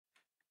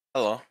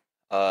Hello.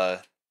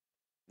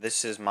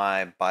 This is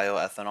my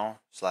bioethanol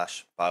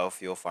slash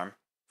biofuel farm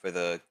for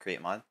the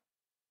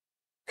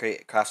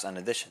create crafts and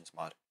additions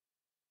mod.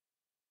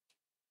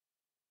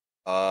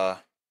 Uh,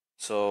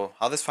 so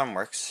how this farm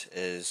works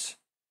is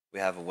we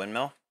have a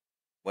windmill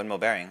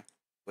bearing,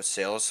 with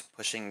sails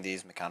pushing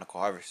these mechanical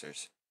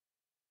harvesters.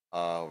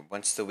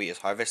 Once the wheat is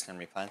harvested and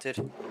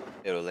replanted,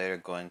 it will later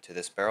go into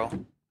this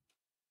barrel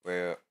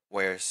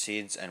where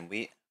seeds and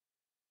wheat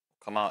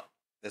come out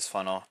this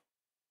funnel,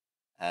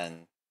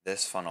 and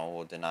this funnel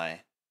will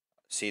deny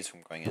seeds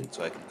from going in,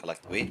 so I can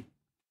collect wheat.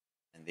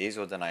 And these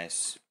will deny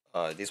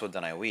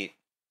wheat,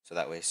 so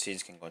that way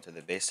seeds can go into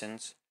the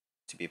basins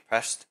to be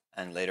pressed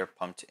and later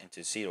pumped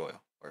into seed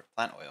oil or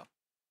plant oil.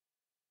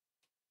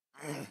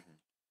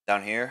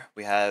 Down here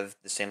we have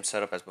the same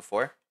setup as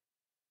before,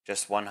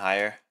 just one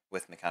higher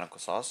with mechanical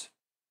saws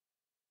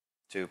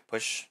to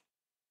push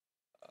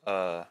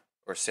or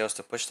sails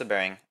to push the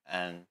bearing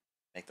and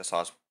make the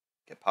saws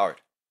get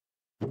powered.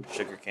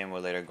 Sugarcane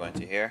will later go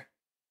into here,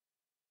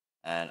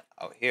 and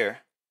out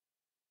here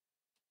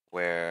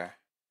where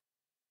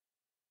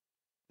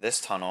this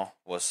tunnel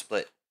was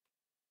split,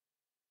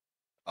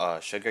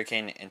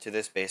 sugarcane into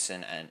this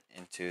basin and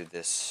into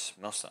this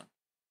millstone.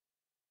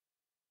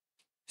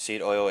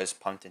 Seed oil is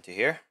pumped into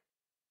here,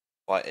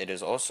 but it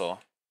is also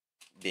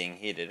being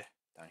heated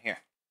down here.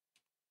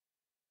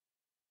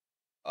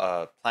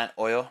 Plant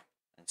oil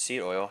and seed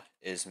oil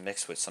is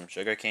mixed with some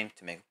sugarcane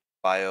to make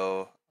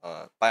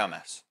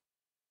biomass,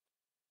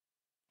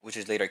 which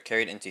is later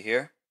carried into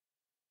here,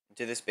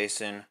 into this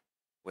basin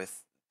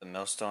with the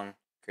millstone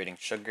creating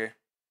sugar,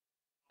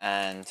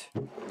 and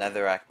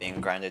netherrack being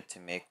grinded to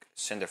make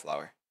cinder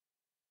flour.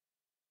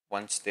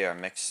 Once they are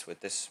mixed with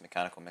this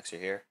mechanical mixer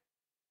here,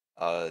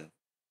 uh,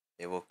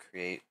 they will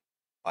create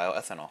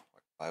bioethanol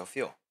or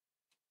biofuel.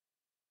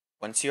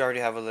 Once you already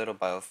have a little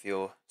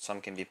biofuel,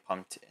 some can be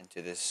pumped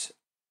into this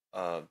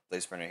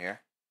blaze burner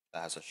here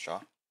that has a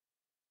straw,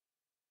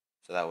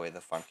 so that way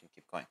the farm can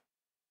keep going.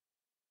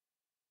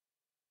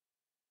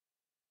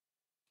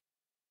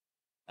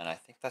 And I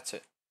think that's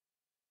it.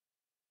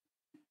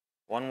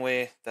 One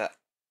way that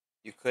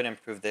you could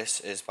improve this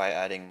is by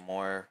adding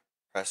more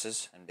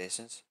presses and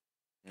basins,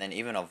 and then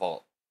even a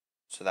vault,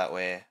 so that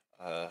way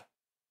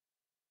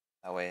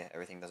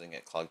everything doesn't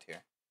get clogged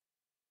here.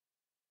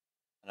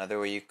 Another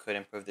way you could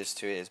improve this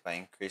too is by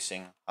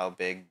increasing how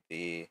big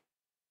the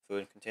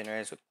food container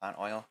is with plant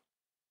oil,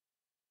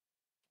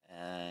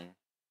 and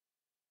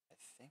I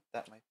think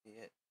that might be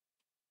it.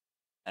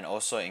 And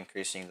also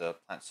increasing the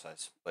plant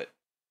size, but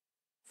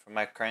for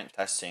my current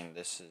testing,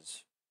 this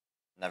has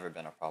never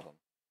been a problem.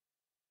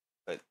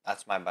 But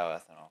that's my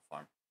bioethanol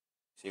farm.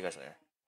 See you guys later.